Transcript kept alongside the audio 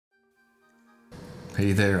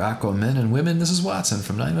Hey there, Aqua men and women, this is Watson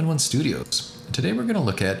from 911 Studios. Today we're going to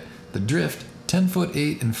look at the Drift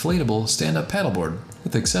 10'8" inflatable stand-up paddleboard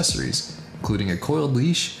with accessories, including a coiled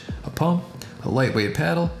leash, a pump, a lightweight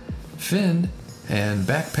paddle, fin, and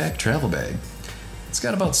backpack travel bag. It's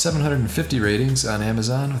got about 750 ratings on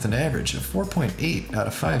Amazon with an average of 4.8 out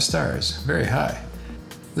of 5 stars, very high.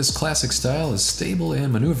 This classic style is stable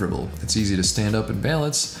and maneuverable. It's easy to stand up and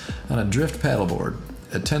balance on a drift paddleboard.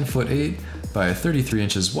 At 10'8" by 33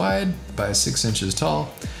 inches wide by 6 inches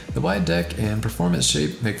tall, the wide deck and performance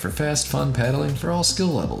shape make for fast, fun paddling for all skill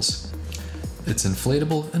levels. It's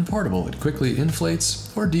inflatable and portable. It quickly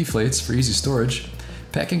inflates or deflates for easy storage,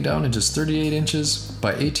 packing down in just 38 inches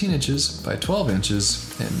by 18 inches by 12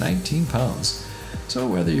 inches and 19 pounds. So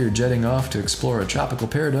whether you're jetting off to explore a tropical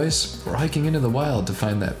paradise or hiking into the wild to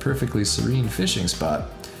find that perfectly serene fishing spot,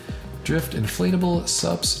 Drift Inflatable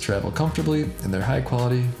SUPs travel comfortably in their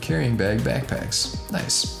high-quality carrying bag backpacks.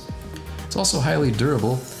 Nice. It's also highly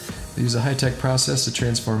durable. They use a high-tech process to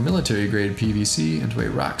transform military-grade PVC into a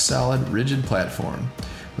rock-solid, rigid platform.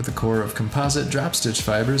 With a core of composite drop-stitch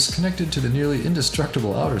fibers connected to the nearly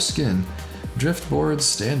indestructible outer skin, Drift boards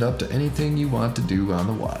stand up to anything you want to do on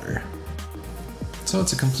the water. So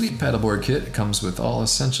it's a complete paddleboard kit. It comes with all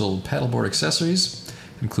essential paddleboard accessories,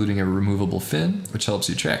 including a removable fin, which helps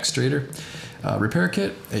you track straighter, a repair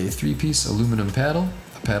kit, a 3-piece aluminum paddle,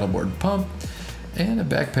 a paddleboard pump, and a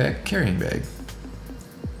backpack carrying bag.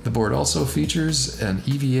 The board also features an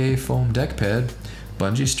EVA foam deck pad,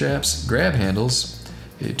 bungee straps, grab handles,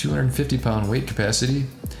 a 250-pound weight capacity,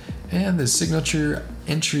 and the signature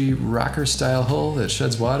entry rocker-style hull that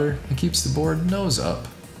sheds water and keeps the board nose up.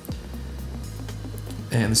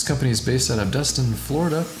 And this company is based out of Destin,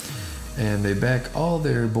 Florida, and they back all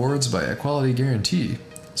their boards by a quality guarantee.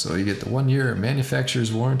 So you get the 1-year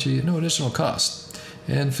manufacturer's warranty at no additional cost.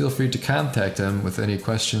 And feel free to contact them with any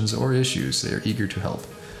questions or issues. They are eager to help.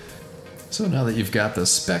 So now that you've got the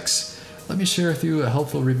specs, let me share with you a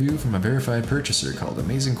helpful review from a verified purchaser called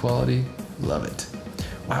Amazing Quality. Love it.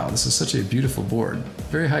 Wow, this is such a beautiful board.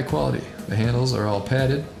 Very high quality. The handles are all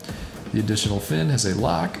padded. The additional fin has a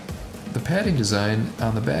lock. The padding design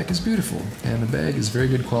on the back is beautiful, and the bag is very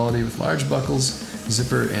good quality with large buckles,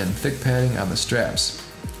 zipper, and thick padding on the straps.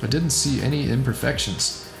 I didn't see any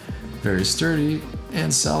imperfections. Very sturdy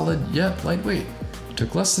and solid, yet lightweight.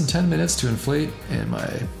 Took less than 10 minutes to inflate, and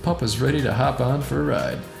my pup was ready to hop on for a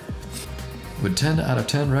ride. Would 10 out of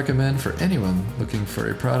 10 recommend for anyone looking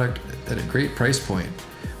for a product at a great price point.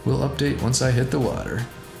 We'll update once I hit the water.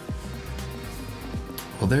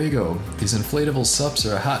 Well, there you go. These inflatable SUPs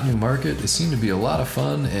are a hot new market. They seem to be a lot of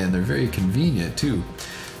fun, and they're very convenient too.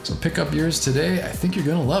 So pick up yours today. I think you're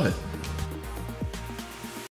going to love it.